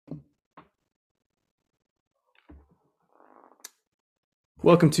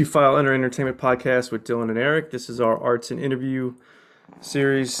Welcome to File Under Entertainment Podcast with Dylan and Eric. This is our arts and interview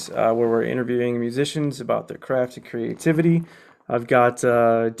series where we're interviewing musicians about their craft and creativity. I've got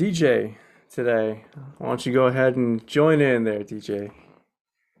DJ today. Why don't you go ahead and join in there, DJ?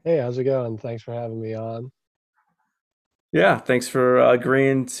 Hey, how's it going? Thanks for having me on. Yeah, thanks for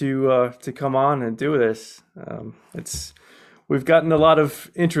agreeing to come on and do this. It's we've gotten a lot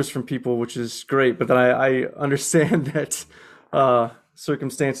of interest from people, which is great. But then I understand that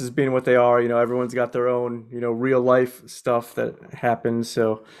circumstances being what they are, everyone's got their own, real life stuff that happens.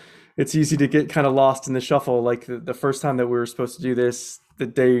 So it's easy to get kind of lost in the shuffle. Like the first time that we were supposed to do this, the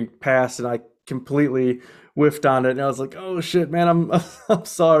day passed, and I completely whiffed on it, and I was like, "Oh shit, man, I'm I'm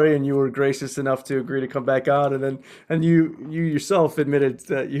sorry." And you were gracious enough to agree to come back on, and you yourself admitted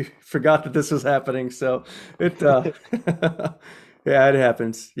that you forgot that this was happening. So it yeah, it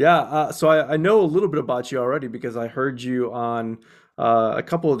happens. Yeah, so I know a little bit about you already because I heard you on a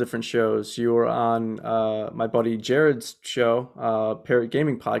couple of different shows. You were on my buddy Jared's show, Parrot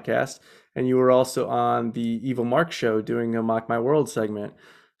Gaming Podcast, and you were also on the Evil Mark show doing a Mock My World segment.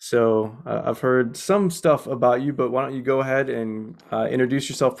 So I've heard some stuff about you, but why don't you go ahead and introduce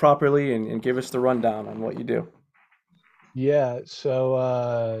yourself properly and give us the rundown on what you do? Yeah,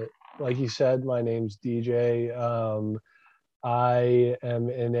 like you said, my name's DJ. I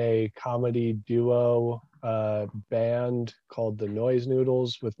am in a comedy duo band called the Noise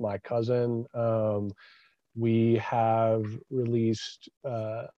Noodles with my cousin. We have released,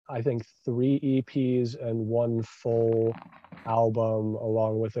 I think, three EPs and one full album,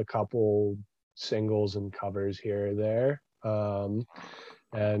 along with a couple singles and covers here or there.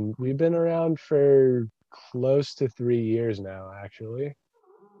 And we've been around for close to 3 years now, actually.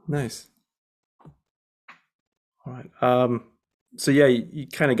 Nice. All right. So yeah, you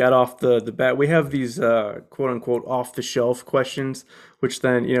kind of got off the bat. We have these quote unquote off the shelf questions, which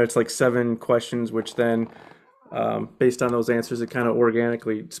then, it's like seven questions, which then based on those answers, it kind of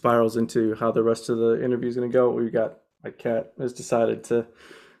organically spirals into how the rest of the interview is going to go. We got my cat has decided to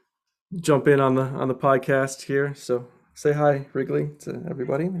jump in on the podcast here. So say hi, Wrigley, to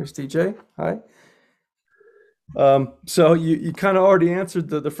everybody. There's DJ. Hi. So you kind of already answered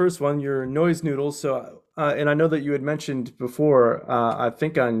the first one, your noise noodles. So and I know that you had mentioned before, I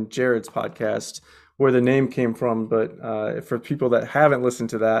think on Jared's podcast, where the name came from. But for people that haven't listened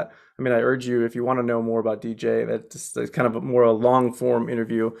to that, I mean, I urge you if you want to know more about DJ, that's kind of more a long form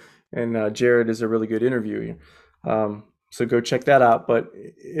interview, and Jared is a really good interview. So go check that out. But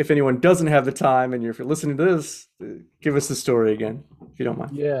if anyone doesn't have the time, and if you're listening to this, give us the story again, if you don't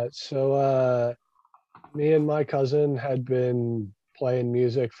mind. Yeah, so me and my cousin had been playing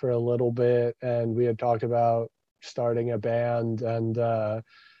music for a little bit, and we had talked about starting a band, and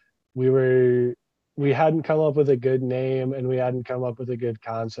we were we hadn't come up with a good name, and we hadn't come up with a good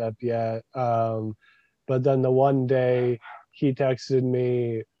concept yet. But then the one day he texted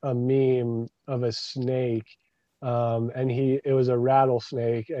me a meme of a snake, and he it was a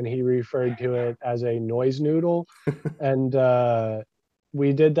rattlesnake, and he referred to it as a noise noodle. And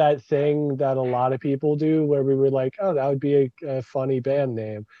we did that thing that a lot of people do where we were like, oh, that would be a funny band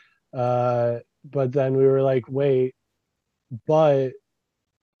name. But then we were like, wait, but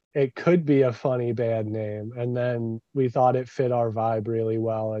it could be a funny band name. And then we thought it fit our vibe really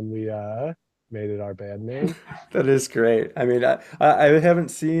well, and we made it our band name. That is great. I mean, I haven't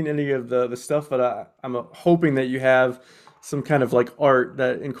seen any of the stuff, but I'm hoping that you have some kind of like art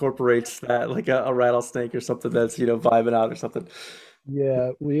that incorporates that, like a rattlesnake or something that's, vibing out or something. Yeah,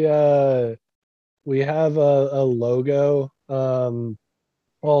 we have a logo.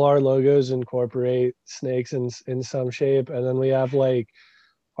 All our logos incorporate snakes in some shape, and then we have like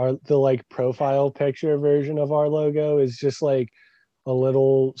our the like profile picture version of our logo is just like a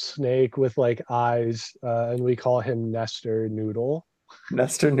little snake with like eyes, and we call him Nestor Noodle.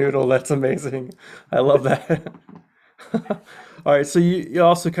 Nestor Noodle, that's amazing. I love that. All right, so you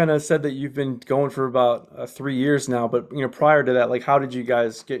also kind of said that you've been going for about 3 years now, but prior to that, like how did you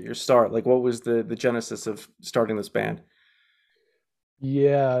guys get your start? Like what was the genesis of starting this band?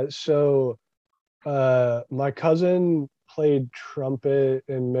 Yeah, so my cousin played trumpet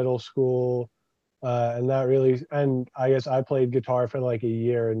in middle school, and that really, and I guess I played guitar for like a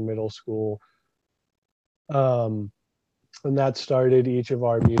year in middle school. Um, and that started each of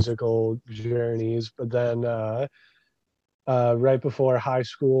our musical journeys. But then right before high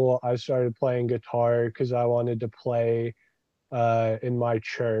school, I started playing guitar because I wanted to play in my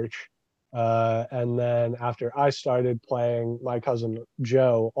church. And then after I started playing, my cousin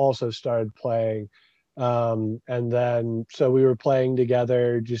Joe also started playing. And then so we were playing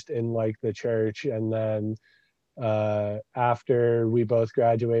together just in like the church. And then after we both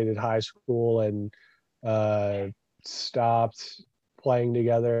graduated high school and uh, stopped playing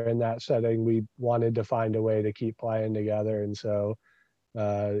together in that setting, we wanted to find a way to keep playing together. And so,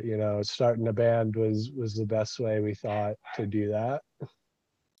 starting a band was the best way we thought to do that.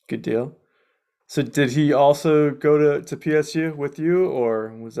 Good deal. So did he also go to PSU with you,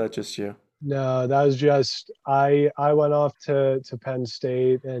 or was that just you? No, that was just I went off to Penn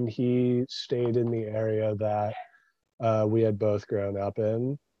State and he stayed in the area that we had both grown up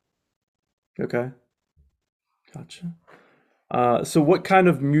in. Okay, gotcha. So what kind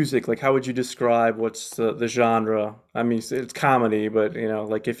of music, like how would you describe what's the genre? I mean, it's comedy, but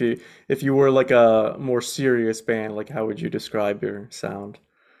like if you were like a more serious band, like how would you describe your sound?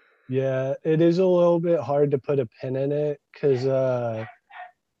 Yeah, it is a little bit hard to put a pin in it because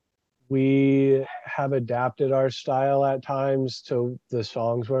we have adapted our style at times to the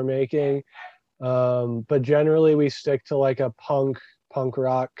songs we're making. But generally we stick to like a punk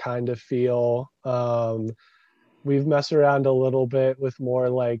rock kind of feel. We've messed around a little bit with more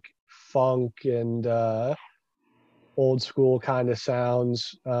like funk and old school kind of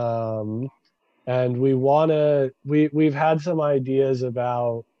sounds. And we've had some ideas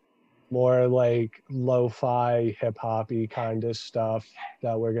about more like lo-fi hip hoppy kind of stuff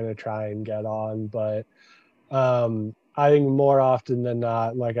that we're gonna try and get on. But I think more often than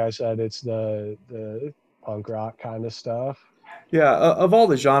not, like I said, it's the punk rock kind of stuff. Yeah, of all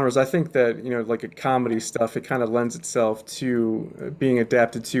the genres, I think that, like a comedy stuff, it kind of lends itself to being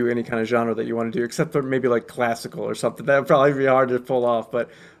adapted to any kind of genre that you want to do, except for maybe like classical or something. That would probably be hard to pull off. But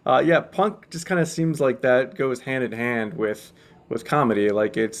yeah, punk just kind of seems like that goes hand in hand with comedy.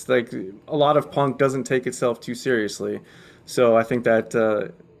 Like it's like a lot of punk doesn't take itself too seriously. So I think that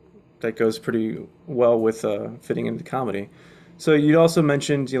that goes pretty well with fitting into comedy. So you also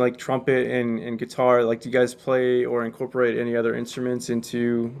mentioned you like trumpet and guitar. Like, do you guys play or incorporate any other instruments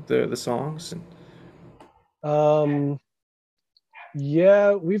into the songs? Um,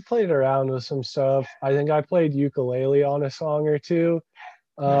 yeah, we've played around with some stuff. I think I played ukulele on a song or two,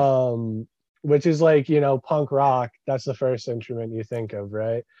 Nice. um, which is like, punk rock. That's the first instrument you think of,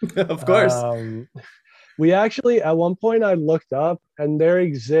 right? Of course. Um, we actually, at one point, I looked up and there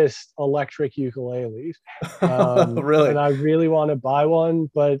exist electric ukuleles. And Really? I really want to buy one,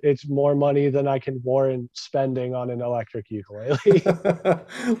 but it's more money than I can warrant spending on an electric ukulele.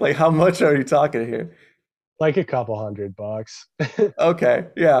 Like, how much are you talking here? Like a couple $100. Okay,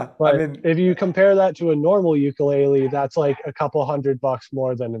 yeah. I But mean, if you compare that to a normal ukulele, that's like a couple $100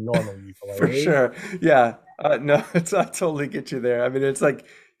 more than a normal for ukulele. sure. Yeah. No, I totally get you there. I mean, it's like,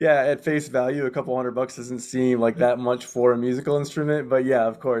 yeah, at face value, a couple $100 doesn't seem like that much for a musical instrument, but yeah,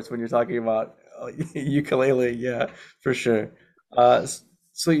 of course, when you're talking about ukulele, yeah, for sure.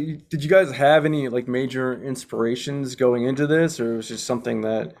 So, did you guys have any like major inspirations going into this, or it was just something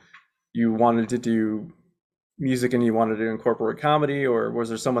that you wanted to do music and you wanted to incorporate comedy, or was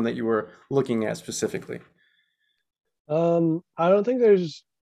there someone that you were looking at specifically? I don't think there's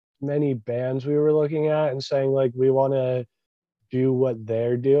many bands we were looking at and saying like we want to do what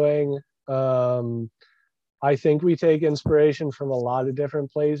they're doing. Um, I think we take inspiration from a lot of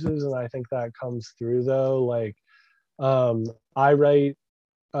different places, and I think that comes through though. Like, I write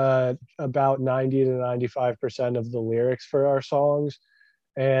about 90 to 95% of the lyrics for our songs,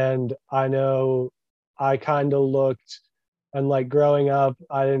 and I know I kind of looked and like growing up,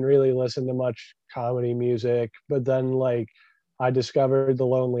 I didn't really listen to much comedy music, but then like I discovered The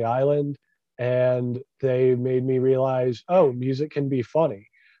Lonely Island and they made me realize, oh, music can be funny.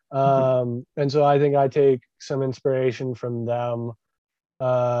 And so I think I take some inspiration from them.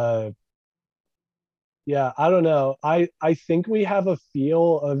 Uh, yeah, I don't know. I think we have a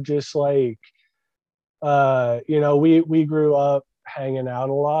feel of just like we grew up hanging out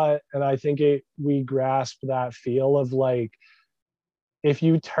a lot, and I think it we grasp that feel of like if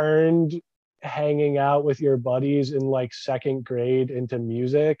you turned hanging out with your buddies in like second grade into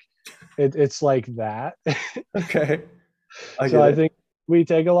music, it's like that. Okay, I So get I it. think we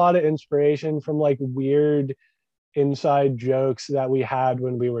take a lot of inspiration from like weird inside jokes that we had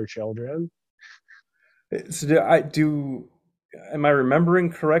when we were children. So am I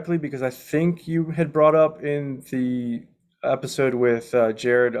remembering correctly? Because I think you had brought up in the episode with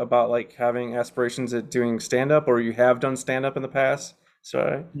Jared about like having aspirations at doing stand up, or you have done stand up in the past.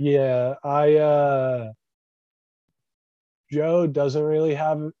 Sorry. Yeah, I Joe doesn't really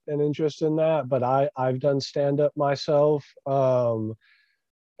have an interest in that, but I've done stand up myself.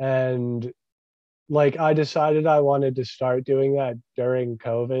 And like I decided I wanted to start doing that during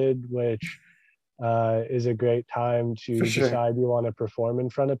COVID, which is a great time For to sure. decide you want to perform in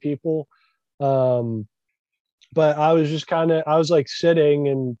front of people. Um, but I was just kind of, I was like sitting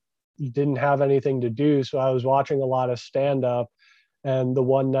and didn't have anything to do. So I was watching a lot of stand up. And the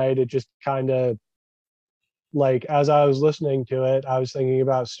one night it just kind of, like, as I was listening to it, I was thinking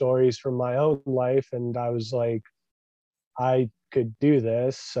about stories from my own life. And I was like, I could do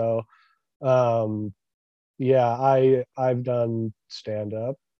this. So, um, yeah, I've done stand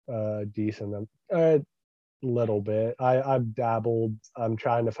up, decent, a little bit. I've dabbled. I'm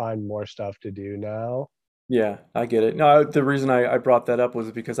trying to find more stuff to do now. Yeah, I get it. No, the reason I brought that up was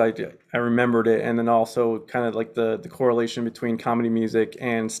because I remembered it, and then also kind of like the correlation between comedy music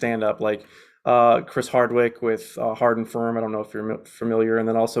and stand up, like Chris Hardwick with Hard and Firm. I don't know if you're familiar, and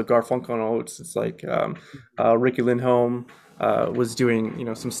then also Garfunkel and Oates. It's like Ricky Lindholm was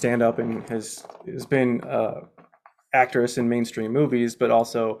doing some stand up and has been actress in mainstream movies, but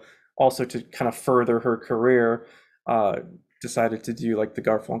also to kind of further her career, uh, decided to do like the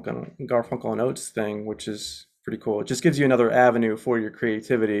Garfunkel and Oates thing, which is pretty cool. It just gives you another avenue for your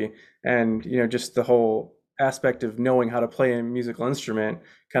creativity, and just the whole aspect of knowing how to play a musical instrument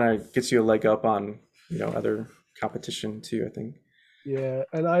kind of gets you a leg up on other competition too, I think. Yeah,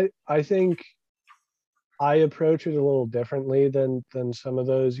 and I think I approach it a little differently than some of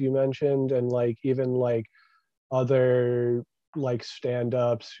those you mentioned, and like even like other like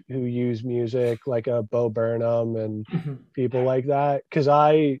stand-ups who use music, like a Bo Burnham and Mhm. people like that. Because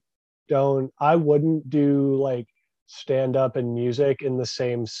I wouldn't do like stand up and music in the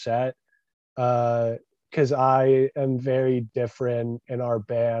same set. Because I am very different in our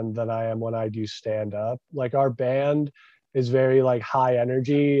band than I am when I do stand up. Like our band is very like high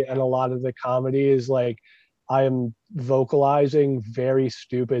energy, and a lot of the comedy is like I am vocalizing very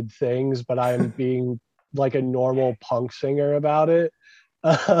stupid things, but I am being like a normal punk singer about it.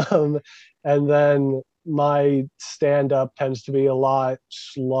 Um, and then my stand up tends to be a lot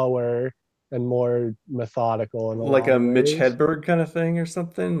slower and more methodical in a Like lot a of Mitch ways. Hedberg kind of thing or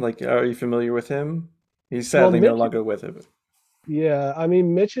something. Like, are you familiar with him? He's Well, sadly no Mitch, longer with it. yeah, I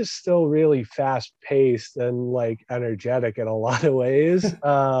mean, Mitch is still really fast paced and like energetic in a lot of ways.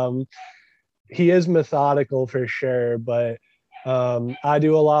 He is methodical for sure, but I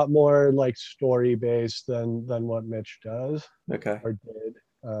do a lot more like story based than what Mitch does Okay, or did,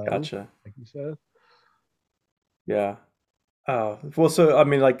 gotcha. like you said. Yeah. Well, so I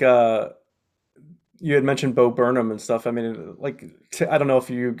mean, like, you had mentioned Bo Burnham and stuff. I mean, like, I don't know if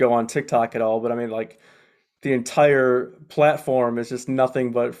you go on TikTok at all, but I mean, like, the entire platform is just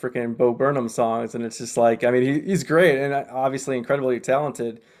nothing but freaking Bo Burnham songs, and it's just like, I mean, he's great and obviously incredibly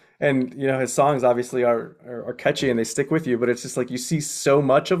talented, and his songs obviously are catchy and they stick with you, but it's just like you see so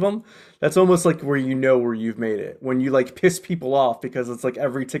much of them. That's almost like where you've made it when you like piss people off because it's like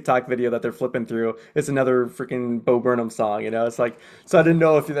every TikTok video that they're flipping through is another freaking Bo Burnham song. It's like, so I didn't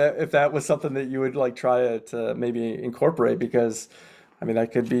know if that was something that you would like try to maybe incorporate, because I mean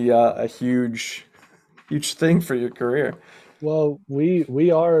that could be a huge thing for your career. Well, we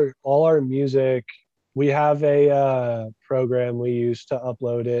are all our music. We have a program we use to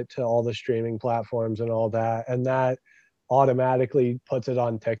upload it to all the streaming platforms and all that, and that automatically puts it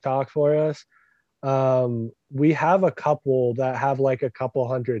on TikTok for us. We have a couple that have like a couple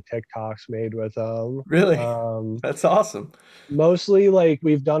hundred TikToks made with them. Really? Um, That's awesome. Mostly like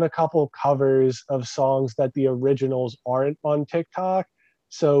we've done a couple covers of songs that the originals aren't on TikTok.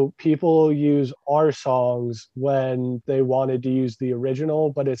 So people use our songs when they wanted to use the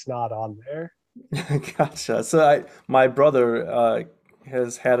original, but it's not on there. Gotcha. So my brother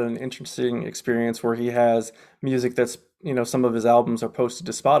has had an interesting experience where he has music that's, some of his albums are posted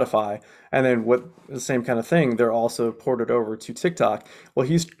to Spotify, and then what the same kind of thing, they're also ported over to TikTok. Well,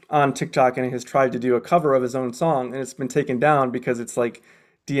 he's on TikTok and has tried to do a cover of his own song, and it's been taken down because it's like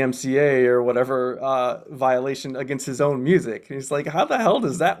DMCA or whatever violation against his own music. And he's like, how the hell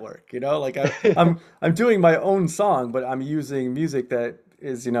does that work? Like I'm doing my own song, but I'm using music that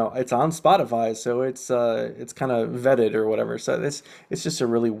is, it's on Spotify, so it's kind of vetted or whatever. So it's just a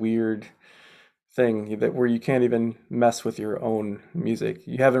really weird thing that where you can't even mess with your own music.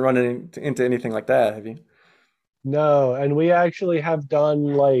 You haven't run into anything like that, have you? No, and we actually have done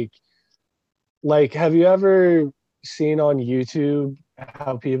like have you ever seen on YouTube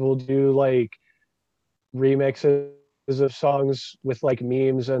how people do like remixes of songs with like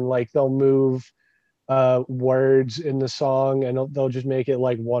memes, and like they'll move words in the song and they'll just make it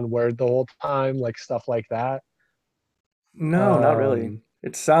like one word the whole time, like stuff like that. No, not really. um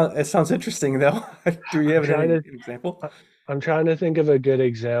It sounds interesting though. Do you i'm have trying any to example? I'm trying to think of a good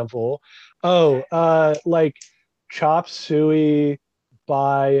example. Oh, like Chop Suey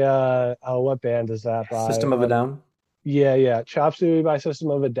by oh, what band is that by? System of a Down? Yeah. Chop Suey by System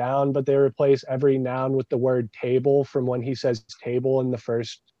of a Down, but they replace every noun with the word table from when he says table in the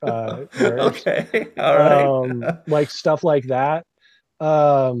first verse. Okay, all right. Like stuff like that.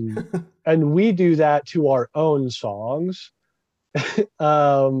 And we do that to our own songs.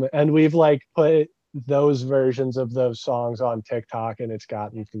 And we've like put those versions of those songs on TikTok and it's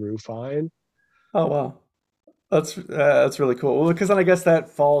gotten through fine. Oh wow. That's really cool. Well, because then I guess that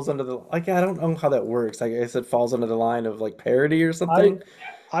falls under the like I don't know how that works. I guess it falls under the line of like parody or I something.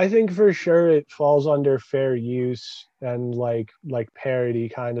 I think for sure it falls under fair use and like parody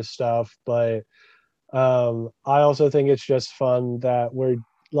kind of stuff, but I also think it's just fun that we're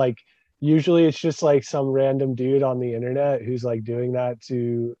like usually it's just like some random dude on the internet who's like doing that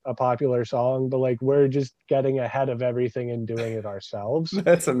to a popular song, but like we're just getting ahead of everything and doing it ourselves.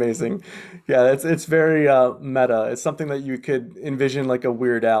 That's amazing. Yeah, it's very meta. It's something that you could envision like a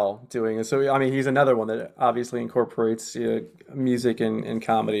Weird Al doing. And so I mean, he's another one that obviously incorporates music and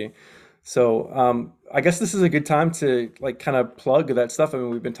comedy. So I guess this is a good time to like kind of plug that stuff. I mean,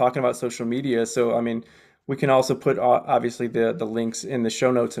 we've been talking about social media, so I mean, we can also put obviously the links in the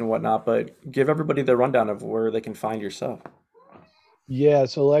show notes and whatnot, but give everybody the rundown of where they can find your stuff. Yeah,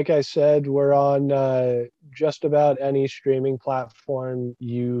 so like I said, we're on just about any streaming platform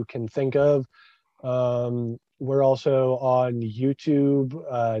you can think of. We're also on YouTube,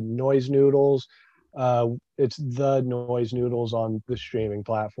 Noise Noodles. It's the Noise Noodles on the streaming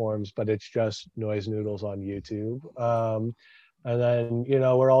platforms, but it's just Noise Noodles on YouTube. And then,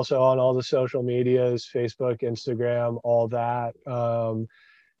 we're also on all the social medias, Facebook, Instagram, all that.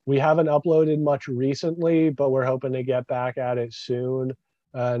 We haven't uploaded much recently, but we're hoping to get back at it soon.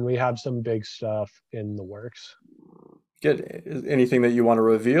 And we have some big stuff in the works. Good. Anything that you want to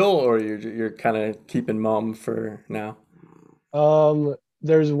reveal, or you're kind of keeping mum for now?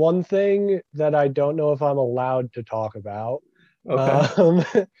 There's one thing that I don't know if I'm allowed to talk about. Okay. Um,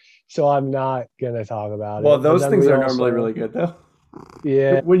 so I'm not gonna talk about Well, it. But those then things we are normally also, really good, though.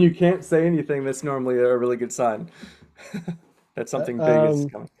 yeah, When you can't say anything, that's normally a really good sign that something big is um,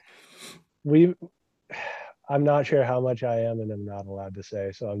 coming. we, I'm not sure how much I am and I'm not allowed to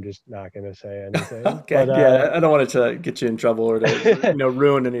say, so I'm just not gonna say anything. Okay. Yeah, I don't want it to get you in trouble or to,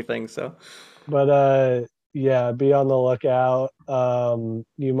 ruin anything. So, but yeah, be on the lookout.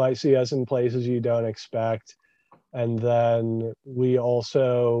 You might see us in places you don't expect. And then we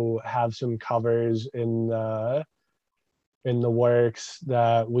also have some covers in the works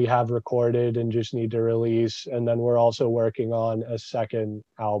that we have recorded and just need to release. And then we're also working on a second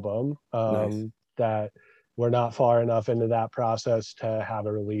album nice. that we're not far enough into that process to have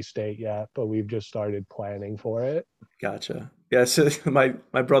a release date yet, but we've just started planning for it. Gotcha. Yeah, so my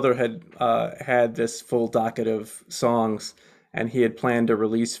brother had had this full docket of songs and he had planned a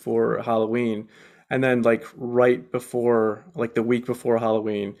release for Halloween. And then like right before like the week before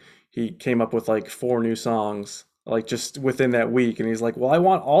Halloween, he came up with like four new songs like just within that week and he's like, "Well, I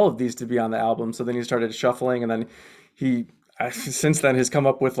want all of these to be on the album." So then he started shuffling and then he since then has come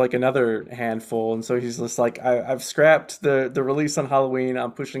up with like another handful and so he's just like I've scrapped the release on Halloween.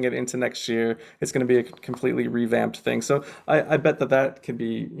 I'm pushing it into next year. It's going to be a completely revamped thing. So I bet that that can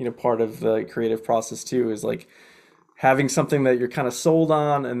be part of the creative process too, is like having something that you're kind of sold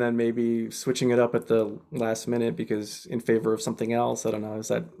on and then maybe switching it up at the last minute because in favor of something else. I don't know, is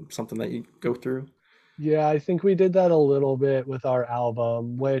that something that you go through? Yeah, I think we did that a little bit with our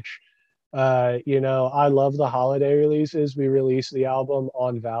album, which I love the holiday releases. We released the album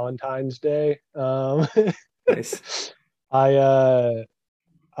on Valentine's Day. Nice. I uh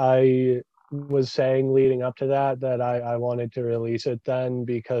I was saying leading up to that I wanted to release it then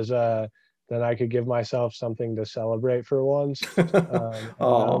because then I could give myself something to celebrate for once on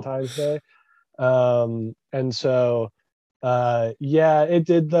Oh, Valentine's Day. And so yeah, it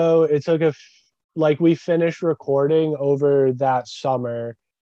did though. It took like we finished recording over that summer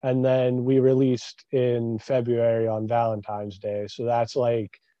and then we released in February on Valentine's Day. So that's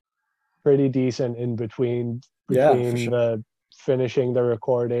like pretty decent in yeah, for between sure. the finishing the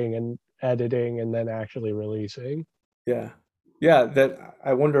recording and editing and then actually releasing. Yeah. Yeah, that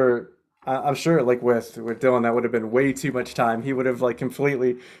I wonder I'm sure like with Dylan that would have been way too much time. He would have like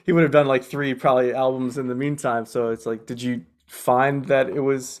completely he would have done like three probably albums in the meantime. So it's like did you find that it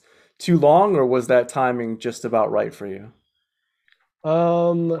was too long or was that timing just about right for you?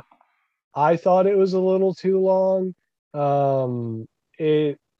 Um, I thought it was a little too long.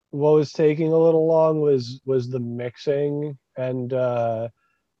 It what was taking a little long was the mixing and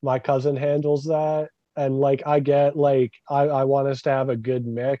my cousin handles that. And like I get like I want us to have a good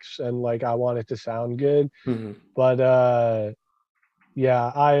mix and like I want it to sound good. Hmm. But yeah,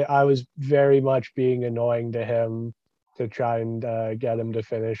 I was very much being annoying to him to try and get him to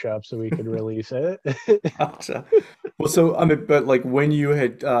finish up so we could release it. Gotcha. Well, so I mean, but like when you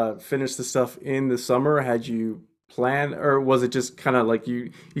had finished the stuff in the summer, had you planned, or was it just kind of like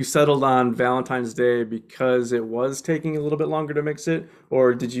you settled on Valentine's Day because it was taking a little bit longer to mix it,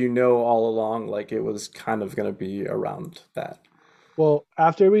 or did you know all along like it was kind of going to be around that? Well,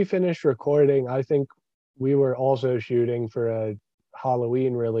 after we finished recording, I think we were also shooting for a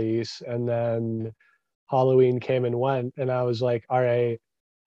Halloween release, and then Halloween came and went, and I was like, all right,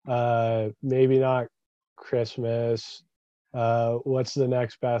 maybe not Christmas. What's the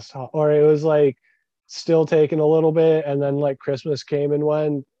next best? Or it was like still taking a little bit, and then like Christmas came and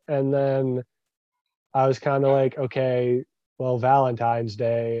went, and then I was kind of like, okay, well, Valentine's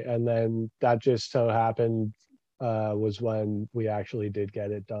Day, and then that just so happened was when we actually did get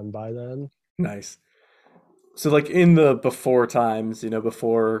it done by then. Nice. So like in the before times,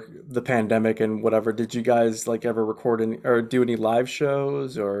 before the pandemic and whatever, did you guys like ever record any or do any live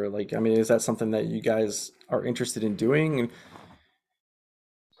shows or like I mean, is that something that you guys are interested in doing?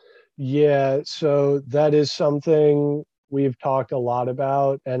 Yeah, so that is something we've talked a lot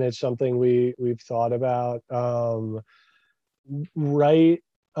about, and it's something we've thought about. Right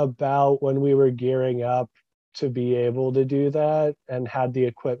about when we were gearing up to be able to do that and had the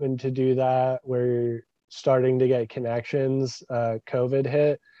equipment to do that, we're starting to get connections. COVID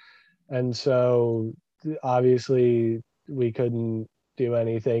hit, and so obviously we couldn't do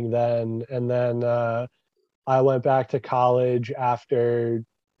anything then. And then I went back to college after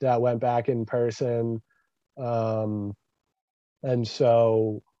that, went back in person. Um, and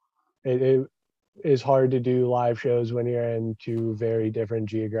so it is hard to do live shows when you're in two very different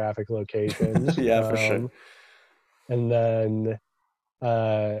geographic locations. Yeah, for sure. And then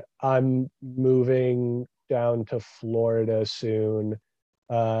I'm moving down to Florida soon.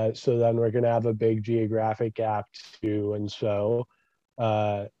 So then we're going to have a big geographic gap too. And so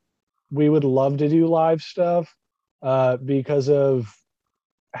uh, we would love to do live stuff because of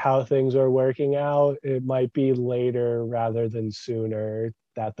how things are working out. It might be later rather than sooner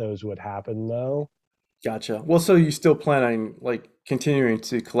that those would happen, though. Gotcha. Well, so you still plan on like continuing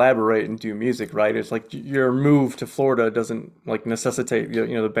to collaborate and do music, right? It's like your move to Florida doesn't like necessitate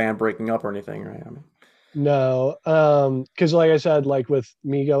the band breaking up or anything, right? I mean, No, because like I said, like with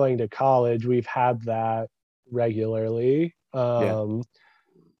me going to college, we've had that regularly. yeah,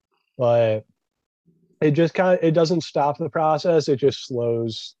 But it just kind of it doesn't stop the process, it just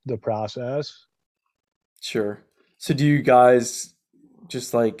slows the process. sure. So do you guys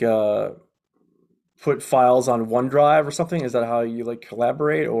just like put files on OneDrive or something? Is that how you like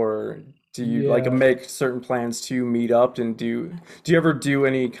collaborate, or do you like Yeah. make certain plans to meet up and do you ever do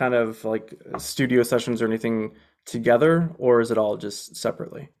any kind of like studio sessions or anything together, or is it all just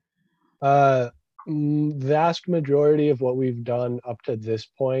separately? Uh, Vast majority of what we've done up to this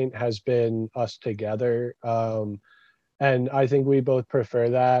point has been us together. And I think we both prefer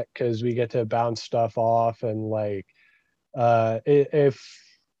that because we get to bounce stuff off and like if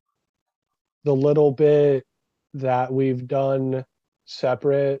the little bit that we've done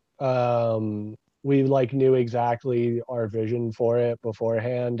separate, we like knew exactly our vision for it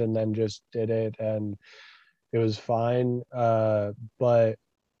beforehand and then just did it and it was fine. But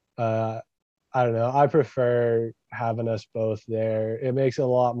uh, I don't know. I prefer having us both there. It makes it a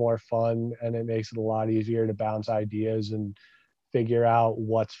lot more fun and it makes it a lot easier to bounce ideas and figure out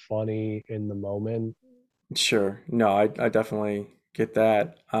what's funny in the moment. Sure. No, I definitely get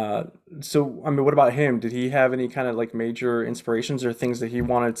that. So I mean, what about him? Did he have any kind of like major inspirations or things that he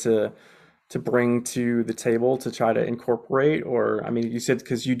wanted to bring to the table to try to incorporate? Or I mean, you said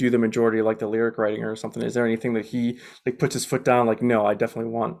because you do the majority of like the lyric writing or something. Is there anything that he like puts his foot down, like, no, I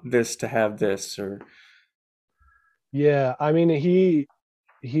definitely want this to have this, or Yeah, I mean he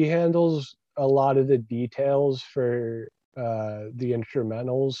handles a lot of the details for the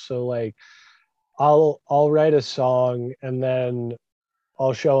instrumentals. So like I'll write a song and then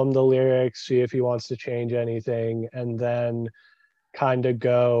I'll show him the lyrics, see if he wants to change anything, and then kind of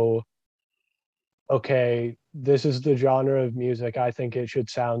go, okay, this is the genre of music I think it should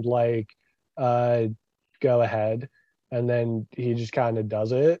sound like. Uh, Go ahead. And then he just kind of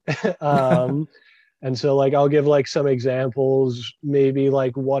does it. And so like I'll give like some examples, maybe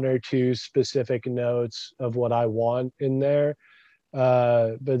like one or two specific notes of what I want in there.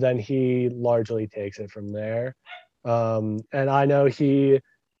 But then he largely takes it from there. And I know he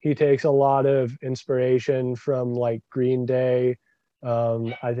takes a lot of inspiration from like Green Day.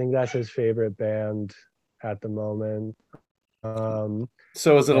 I think that's his favorite band at the moment. Um,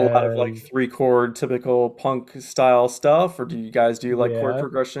 so is it a lot of like and three chord typical punk style stuff, or do you guys do like chord yeah,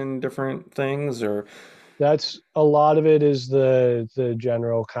 progression, different things, or that's a lot of it is the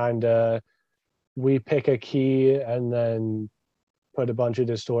general kind of we pick a key and then put a bunch of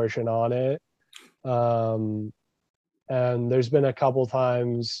distortion on it. Um, and there's been a couple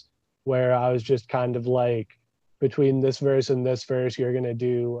times where I was just kind of like, between this verse and this verse, you're gonna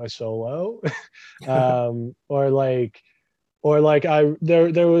do a solo, um, or like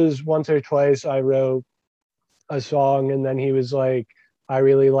there was once or twice I wrote a song and then he was like, I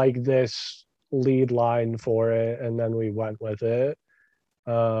really like this lead line for it, and then we went with it.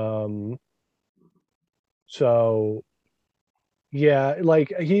 Um, so yeah,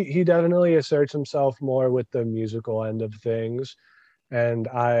 like he definitely asserts himself more with the musical end of things, and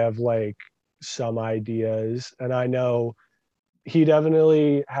I have like some ideas, and I know he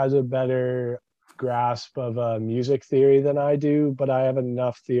definitely has a better grasp of music theory than I do, but I have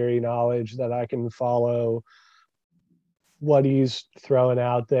enough theory knowledge that I can follow what he's throwing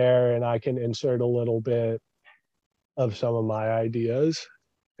out there, and I can insert a little bit of some of my ideas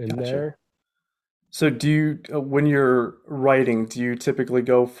in Gotcha. there. So do you, when you're writing, do you typically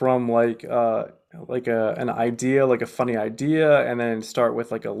go from like an idea, like a funny idea, and then start with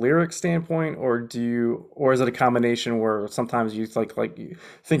like a lyric standpoint, or do you, or is it a combination where sometimes you like you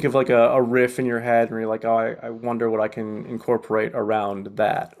think of like a riff in your head and you're like, oh, I wonder what I can incorporate around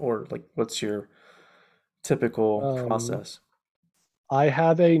that, or like what's your typical Um, process? I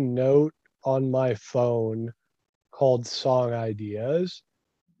have a note on my phone called Song Ideas.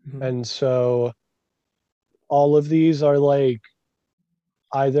 Mhm. And so all of these are like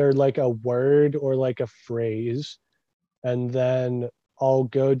either like a word or like a phrase. And then I'll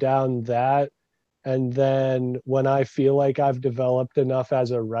go down that. And then when I feel like I've developed enough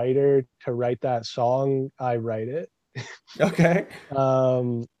as a writer to write that song, I write it. Okay.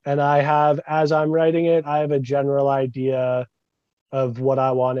 And I have, as I'm writing it, I have a general idea of what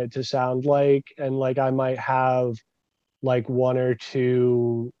I want it to sound like. And like I might have like one or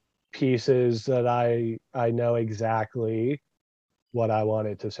two pieces that I know exactly what I want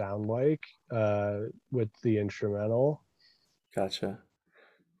it to sound like with the instrumental. Gotcha.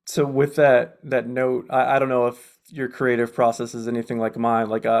 So with that note, I don't know if your creative process is anything like mine.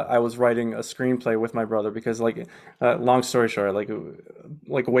 Like I was writing a screenplay with my brother because long story short,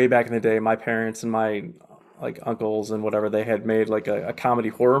 like way back in the day, my parents and my like uncles and whatever they had made like a comedy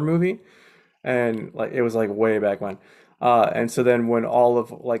horror movie, and like it was like way back when. And so then when all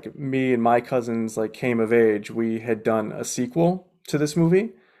of like me and my cousins like came of age, we had done a sequel to this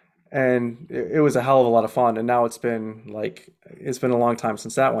movie, and it was a hell of a lot of fun. And now it's been a long time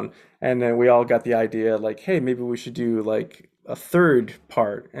since that one. And then we all got the idea like, hey, maybe we should do like a third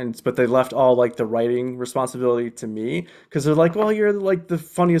part. And but they left all like the writing responsibility to me because they're like, well, you're like the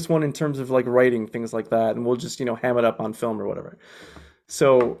funniest one in terms of like writing things like that, and we'll just ham it up on film or whatever.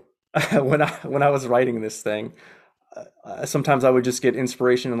 So when I was writing this thing, sometimes I would just get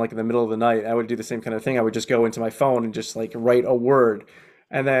inspiration in like in the middle of the night. I would do the same kind of thing. I would just go into my phone and just like write a word,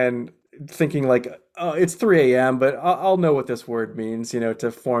 and then thinking like, oh, it's 3 a.m., but I'll know what this word means,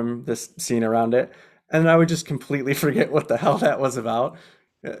 to form this scene around it. And I would just completely forget what the hell that was about.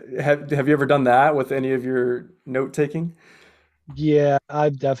 Have you ever done that with any of your note taking? Yeah,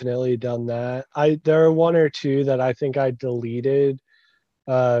 I've definitely done that. I there are one or two that I think I deleted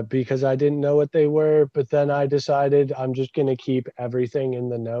because I didn't know what they were, but then I decided I'm just gonna keep everything in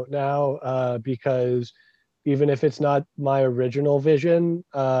the note now because even if it's not my original vision,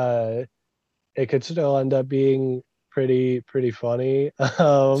 it could still end up being pretty funny.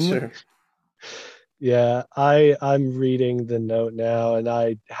 Sure. Yeah, I'm reading the note now, and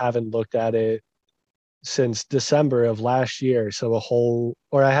I haven't looked at it since December of last year. So a whole,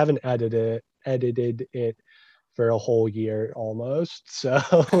 or I haven't edited it for a whole year almost. So,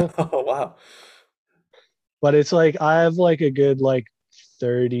 Oh, wow. but it's like I have like a good like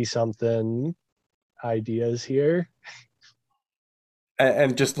 30 something ideas here.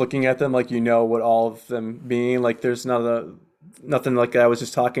 And just looking at them, like what all of them mean. Like there's nothing like I was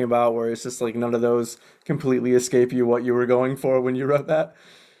just talking about, where it's just like none of those completely escape you what you were going for when you wrote that.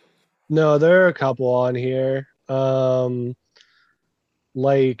 No, there are a couple on here.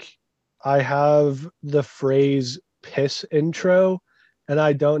 Like I have the phrase piss intro, and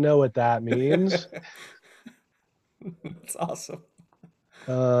I don't know what that means. That's awesome.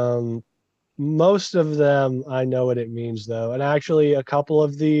 Um, most of them I know what it means though. And actually a couple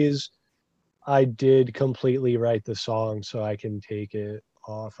of these I did completely write the song so I can take it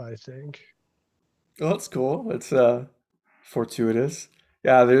off, I think. Well, that's cool. It's fortuitous.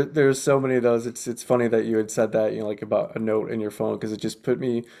 Yeah, there's so many of those. It's funny that you had said that, like about a note in your phone, because it just put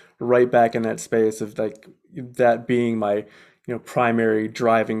me right back in that space of like that being my, primary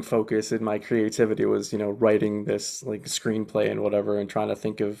driving focus in my creativity was, writing this like screenplay and whatever, and trying to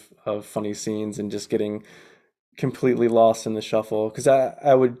think of funny scenes and just getting completely lost in the shuffle. Because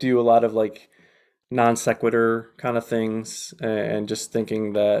I would do a lot of like non sequitur kind of things, and just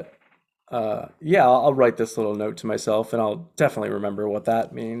thinking that, yeah, I'll write this little note to myself and I'll definitely remember what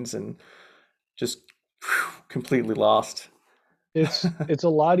that means, and just completely lost. It's a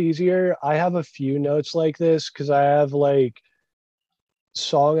lot easier. I have a few notes like this because I have like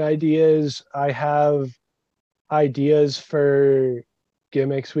song ideas. I have ideas for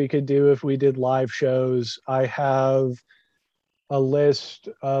gimmicks we could do if we did live shows. I have a list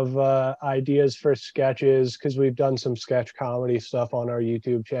of ideas for sketches because we've done some sketch comedy stuff on our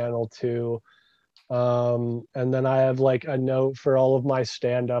YouTube channel too. And then I have like a note for all of my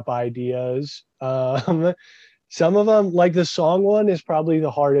stand-up ideas. Some of them, like the song one, is probably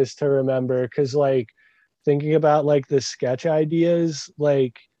the hardest to remember because like thinking about like the sketch ideas,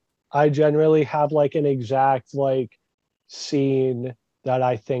 like I generally have like an exact like scene that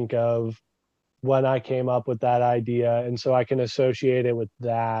I think of when I came up with that idea, and so I can associate it with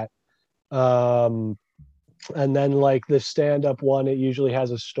that. Um, and then like the stand-up one, it usually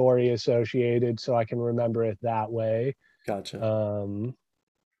has a story associated, so I can remember it that way. Gotcha. Um,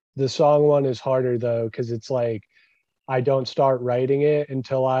 the song one is harder though, because it's like I don't start writing it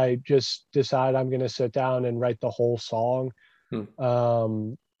until I just decide I'm going to sit down and write the whole song.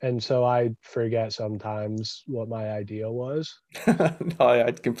 Hmm. And so I forget sometimes what my idea was. No,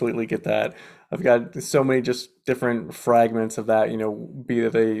 I completely get that. I've got so many just different fragments of that, be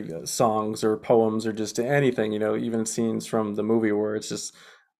they songs or poems or just anything, even scenes from the movie where it's just,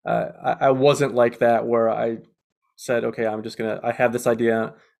 I wasn't like that where I said, okay, I have this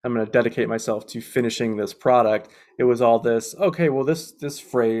idea, I'm gonna dedicate myself to finishing this product. It was all this, okay, well, this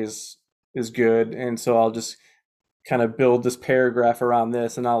phrase is good, and so I'll just kind of build this paragraph around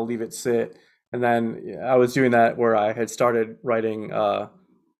this and I'll leave it sit. And then, yeah, I was doing that where I had started writing a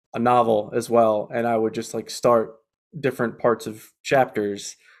novel as well, and I would just like start different parts of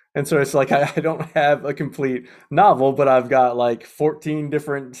chapters. And so it's like I don't have a complete novel, but I've got like 14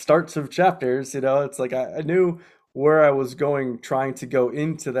 different starts of chapters. It's like I knew where I was going, trying to go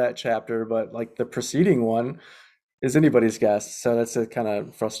into that chapter, but like the preceding one is anybody's guess. So that's a kind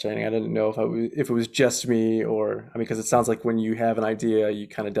of frustrating. I didn't know if it was just me, or I mean, because it sounds like when you have an idea, you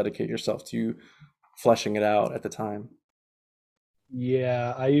kind of dedicate yourself to fleshing it out at the time.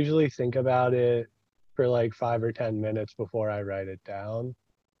 Yeah, I usually think about it for like 5 or 10 minutes before I write it down.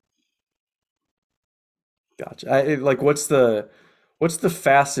 Gotcha. Like, what's the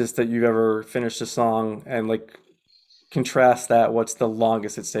fastest that you've ever finished a song, and like contrast that? What's the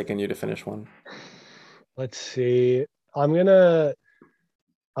longest it's taken you to finish one? Let's see. I'm gonna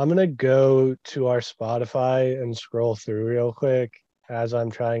I'm gonna go to our Spotify and scroll through real quick as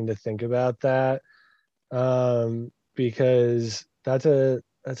I'm trying to think about that. Because that's a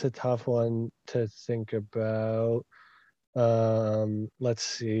tough one to think about. Let's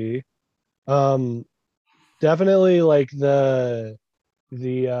see. Um, Definitely like the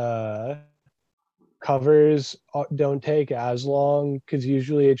covers don't take as long because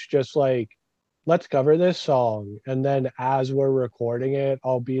usually it's just like let's cover this song, and then as we're recording it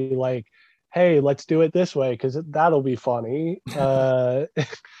I'll be like, hey, let's do it this way because that'll be funny.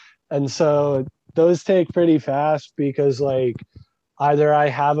 And so those take pretty fast because like either I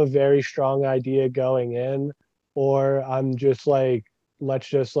have a very strong idea going in, or I'm just like, let's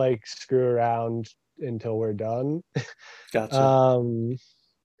just like screw around until we're done. Gotcha. um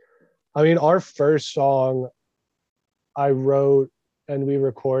I mean, our first song I wrote and we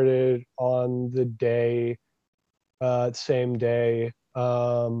recorded on the day, same day.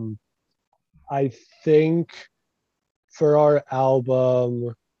 I think for our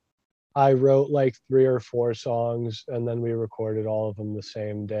album, I wrote like 3 or 4 songs and then we recorded all of them the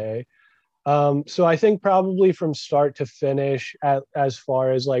same day. So I think probably from start to finish, as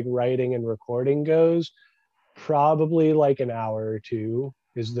far as like writing and recording goes, probably like an hour or two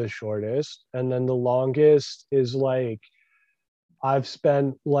is the shortest. And then the longest is like I've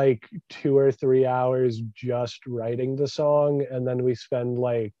spent like 2 or 3 hours just writing the song, and then we spend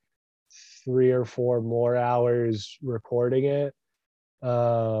like 3 or 4 more hours recording it.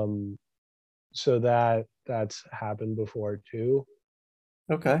 Um, so that's happened before too.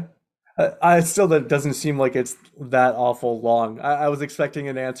 Okay. I still, that doesn't seem like it's that awful long. I was expecting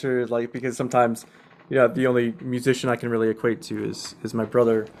an answer like, because sometimes, the only musician I can really equate to is my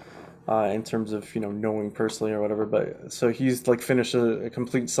brother, in terms of knowing personally or whatever. But so he's like finished a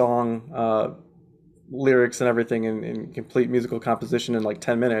complete song, lyrics and everything in complete musical composition in like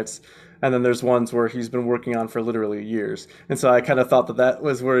 10 minutes. and then there's ones where he's been working on for literally years. And so I kind of thought that that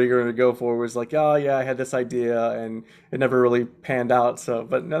was where you're going to go for, was like, oh yeah, I had this idea and it never really panned out. So,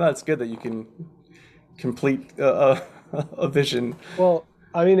 but no, that's good that you can complete a vision. Well,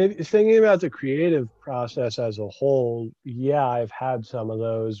 I mean, thinking about the creative process as a whole, yeah, I've had some of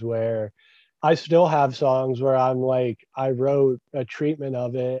those where I still have songs where I'm like, I wrote a treatment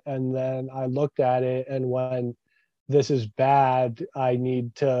of it and then I looked at it and went, this is bad. I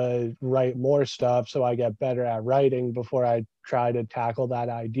need to write more stuff so I get better at writing before I try to tackle that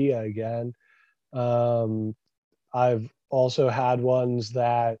idea again. Um, I've also had ones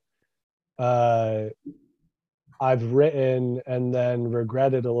that uh, I've written and then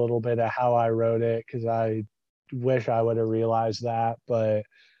regretted a little bit of how I wrote it because I wish I would have realized that. But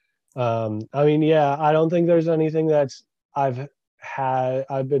I mean, yeah, I don't think there's anything that's I've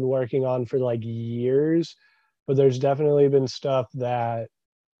I've been working on for like years, but there's definitely been stuff that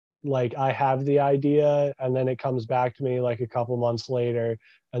like I have the idea and then it comes back to me like a couple months later,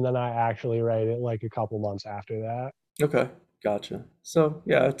 and then I actually write it like a couple months after that. Okay, gotcha. So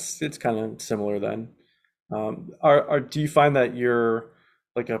yeah, it's kind of similar then. Are do you find that you're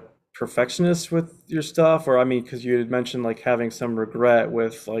like a perfectionist with your stuff, or I mean, because you had mentioned like having some regret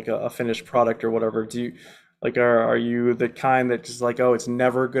with like a finished product or whatever. Do you like are you the kind that just like, oh, it's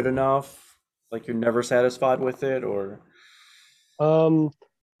never good enough, like you're never satisfied with it, or Um,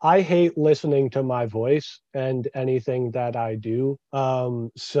 I hate listening to my voice and anything that I do.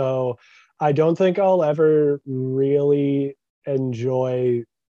 So I don't think I'll ever really enjoy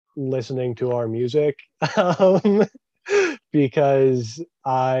listening to our music um, because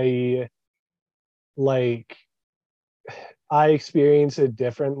like I experience it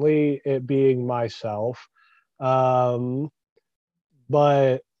differently, it being myself. Um,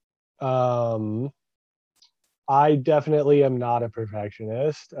 but um, I definitely am not a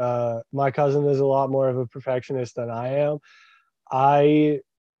perfectionist. My cousin is a lot more of a perfectionist than I am. I,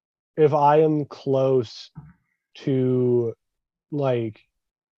 if I am close to like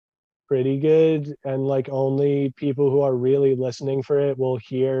pretty good and like only people who are really listening for it will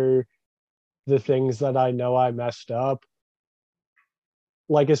hear the things that I know I messed up,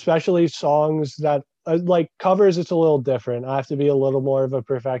 like especially songs that like covers, it's a little different. I have to be a little more of a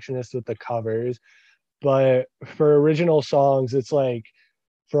perfectionist with the covers, but for original songs, it's like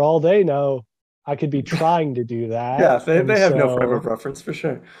for all they know, I could be trying to do that. yeah, they have no frame of reference for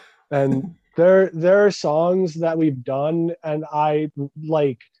sure. And there are songs that we've done and I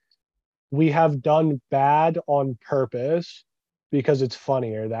like we have done bad on purpose because it's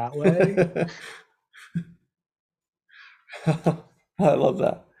funnier that way. I love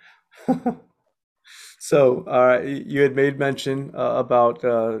that. So, you had made mention about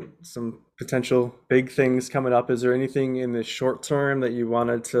some potential big things coming up. Is there anything in the short term that you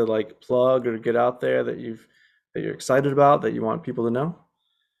wanted to like plug or get out there that you're excited about that you want people to know?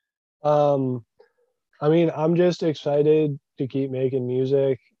 Um, I mean, I'm just excited to keep making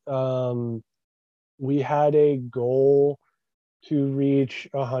music. Um, we had a goal to reach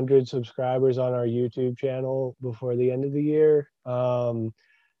 100 subscribers on our YouTube channel before the end of the year.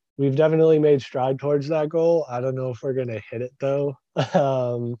 We've definitely made stride towards that goal. I don't know if we're going to hit it though,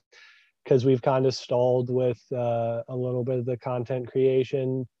 because we've kind of stalled with a little bit of the content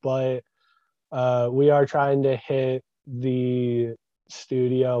creation, but we are trying to hit the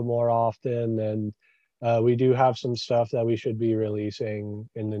studio more often, and we do have some stuff that we should be releasing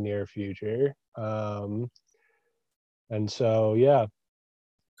in the near future. And so, yeah,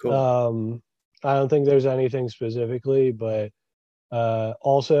 Cool. um, I don't think there's anything specifically, but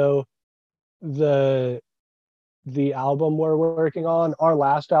also the the album we're working on, our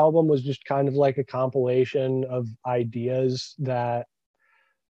last album was just kind of like a compilation of ideas that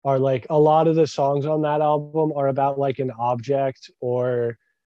are like a lot of the songs on that album are about like an object or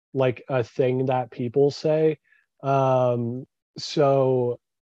like a thing that people say. Um, so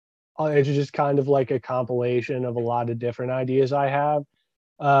it's just kind of like a compilation of a lot of different ideas I have.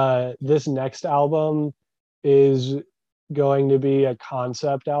 This next album is going to be a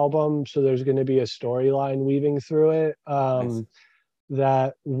concept album, so there's going to be a storyline weaving through it Nice.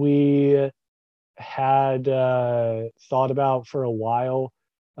 that we had thought about for a while,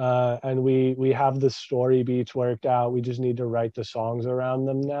 and we have the story beats worked out. We just need to write the songs around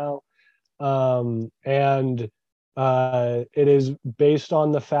them now, and it is based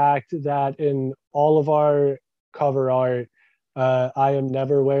on the fact that in all of our cover art, I am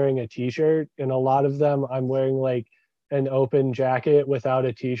never wearing a t-shirt. In a lot of them, I'm wearing like an open jacket without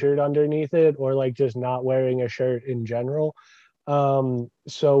a t-shirt underneath it, or like just not wearing a shirt in general.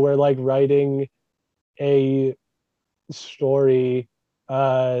 So we're like writing a story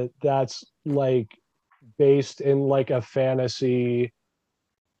That's like based in like a fantasy,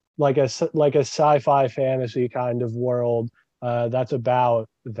 like a sci-fi fantasy kind of world. That's about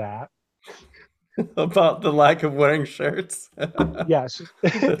that. About the lack of wearing shirts. Yes.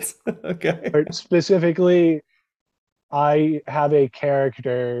 That's okay. Or specifically, I have a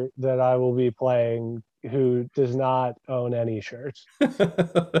character that I will be playing who does not own any shirts.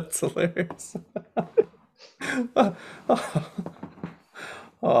 That's hilarious.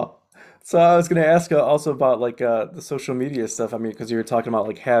 Oh, so I was going to ask also about like the social media stuff. I mean, because you were talking about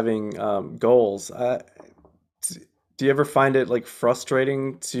like having goals. Do you ever find it like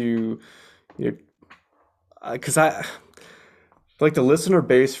frustrating to, you know, because I like the listener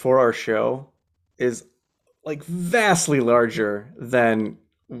base for our show is like vastly larger than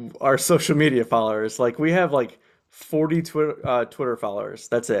our social media followers. Like we have like 40 Twitter followers.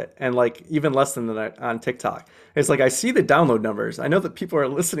 That's it. And like even less than that on TikTok. It's like I see the download numbers. I know that people are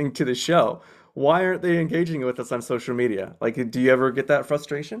listening to the show. Why aren't they engaging with us on social media? Like, do you ever get that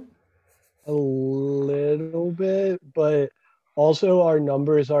frustration? A little bit, but also our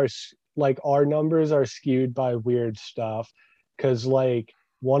numbers are skewed by weird stuff because like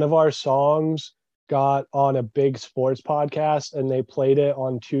one of our songs got on a big sports podcast and they played it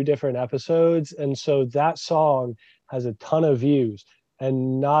on two different episodes, and so that song has a ton of views,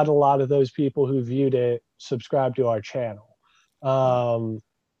 and not a lot of those people who viewed it subscribe to our channel. um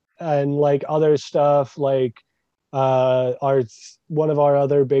and like other stuff like our one of our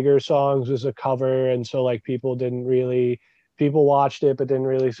other bigger songs was a cover, and so like people watched it but didn't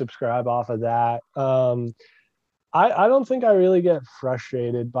really subscribe off of that. I don't think I really get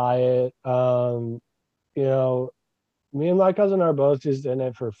frustrated by it. You know, me and my cousin are both just in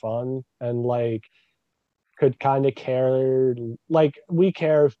it for fun, and like could kind of care, like we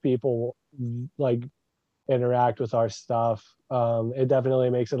care if people like interact with our stuff. It definitely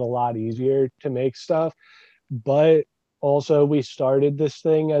makes it a lot easier to make stuff, but also we started this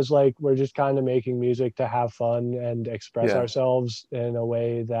thing as like we're just kind of making music to have fun and express Yeah. ourselves in a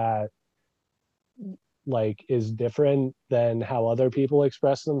way that like is different than how other people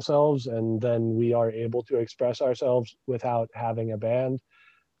express themselves, and then we are able to express ourselves without having a band.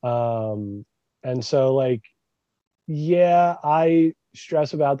 um and so like, yeah, I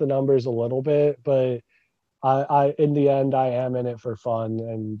stress about the numbers a little bit, but I in the end I am in it for fun,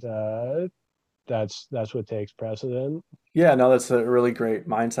 and that's what takes precedent. Yeah, no, that's a really great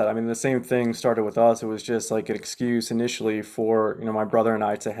mindset. I mean, the same thing started with us. It was just like an excuse initially for, my brother and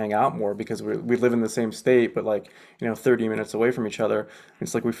I to hang out more because we live in the same state, but like, 30 minutes away from each other.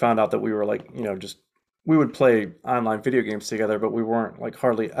 It's like we found out that we were like, just we would play online video games together, but we weren't like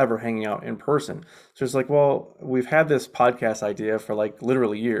hardly ever hanging out in person. So it's like, well, we've had this podcast idea for like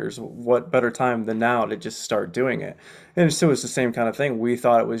literally years. What better time than now to just start doing it? And so it's the same kind of thing. We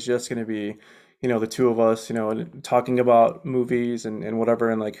thought it was just going to be the two of us, and talking about movies and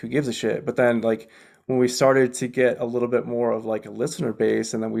whatever, and like who gives a shit. But then like when we started to get a little bit more of like a listener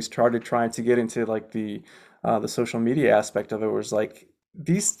base, and then we started trying to get into like the social media aspect of it, was like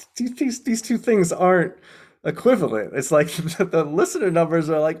these two things aren't equivalent. It's like the listener numbers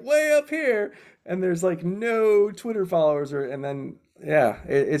are like way up here, and there's like no Twitter followers, or and then yeah,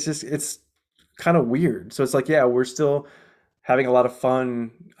 it's just it's kind of weird. So it's like yeah, we're still having a lot of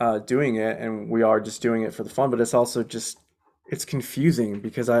fun doing it, and we are just doing it for the fun. But it's also just it's confusing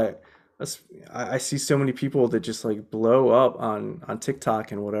because I see so many people that just like blow up on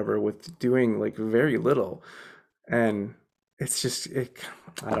TikTok and whatever with doing like very little, and it's just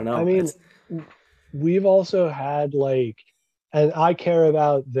I don't I know. mean, It's we've also had like, and I care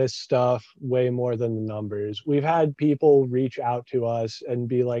about this stuff way more than the numbers. We've had people reach out to us and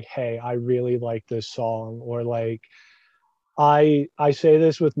be like, "Hey, I really like this song," or like, I say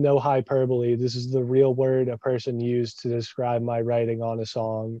this with no hyperbole. This is the real word a person used to describe my writing on a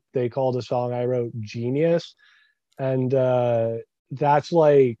song. They called a song I wrote genius, and that's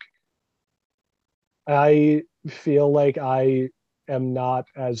like I feel like I am not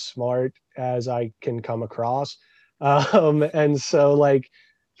as smart as I can come across. And so like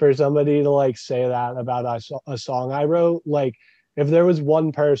for somebody to like say that about a song I wrote, like if there was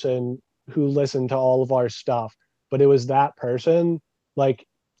one person who listened to all of our stuff, but it was that person, like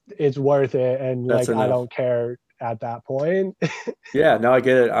it's worth it, and that's like I enough. don't care at that point. Yeah, no, I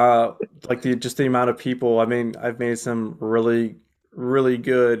get it. Like the amount of people. I mean, I've made some really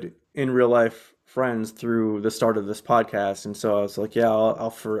good in real life friends through the start of this podcast, and so I was like, yeah, I'll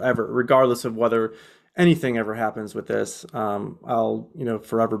forever, regardless of whether anything ever happens with this, I'll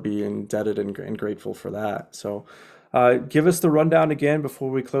forever be indebted and grateful for that. So, give us the rundown again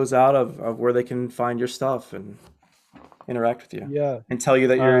before we close out of where they can find your stuff and interact with you Yeah. and tell you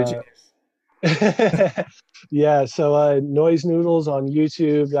that you're a Uh, genius. yeah, so Noise Noodles on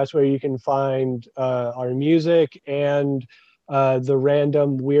YouTube, that's where you can find our music and the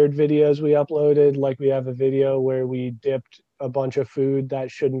random weird videos we uploaded. Like we have a video where we dipped a bunch of food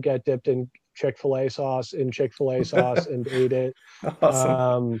that shouldn't get dipped in Chick-fil-A sauce and ate it. Awesome.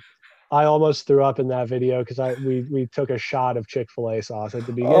 Um, I almost threw up in that video because we took a shot of Chick-fil-A sauce at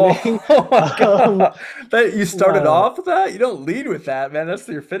the beginning. Oh, oh my um, God. That you started uh, off with that? You don't lead with that, man. That's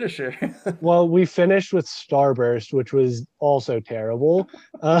your finisher. Well, we finished with Starburst, which was also terrible.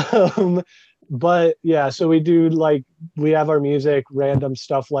 Um, but yeah, so we do like we have our music, random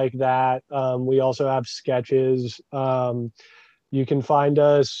stuff like that. We also have sketches. You can find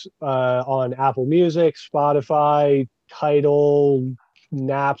us on Apple Music, Spotify, Tidal,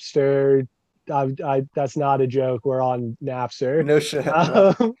 Napster. That's not a joke. We're on Napster. No shit.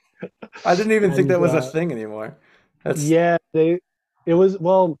 Wow. Um, I didn't even think and that was a thing anymore. That's yeah, it was,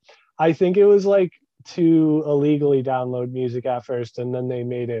 well, I think it was like to illegally download music at first and then they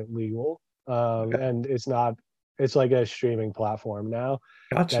made it legal. okay. And it's like a streaming platform now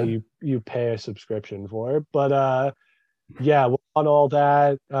that Gotcha. you pay a subscription for. But yeah, we're on all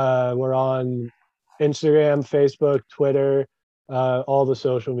that. We're on Instagram, Facebook, Twitter, all the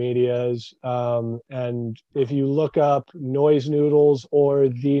social medias. And if you look up Noise Noodles or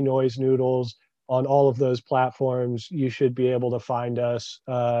The Noise Noodles on all of those platforms, you should be able to find us.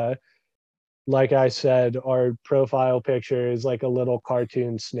 Like I said, our profile picture is like a little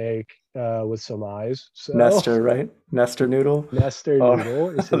cartoon snake with some eyes. So Nestor, right? Nestor Noodle. Nestor Oh, Noodle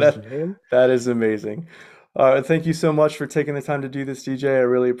is his that name. that is amazing. Thank you so much for taking the time to do this, DJ. I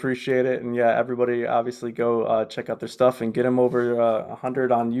really appreciate it. And yeah, everybody obviously go check out their stuff and get them over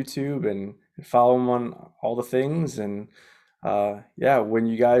 100 on YouTube and follow them on all the things. And yeah, when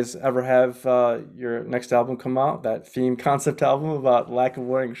you guys ever have your next album come out, that theme concept album about lack of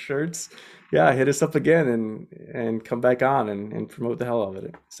wearing shirts, yeah, hit us up again and come back on and promote the hell out of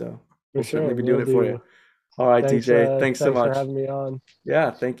it. So For we'll certainly sure, be doing will it for you. do. All right, Thanks, DJ, thanks so thanks for much. having me on.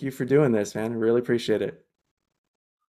 Yeah, thank you for doing this, man. I really appreciate it.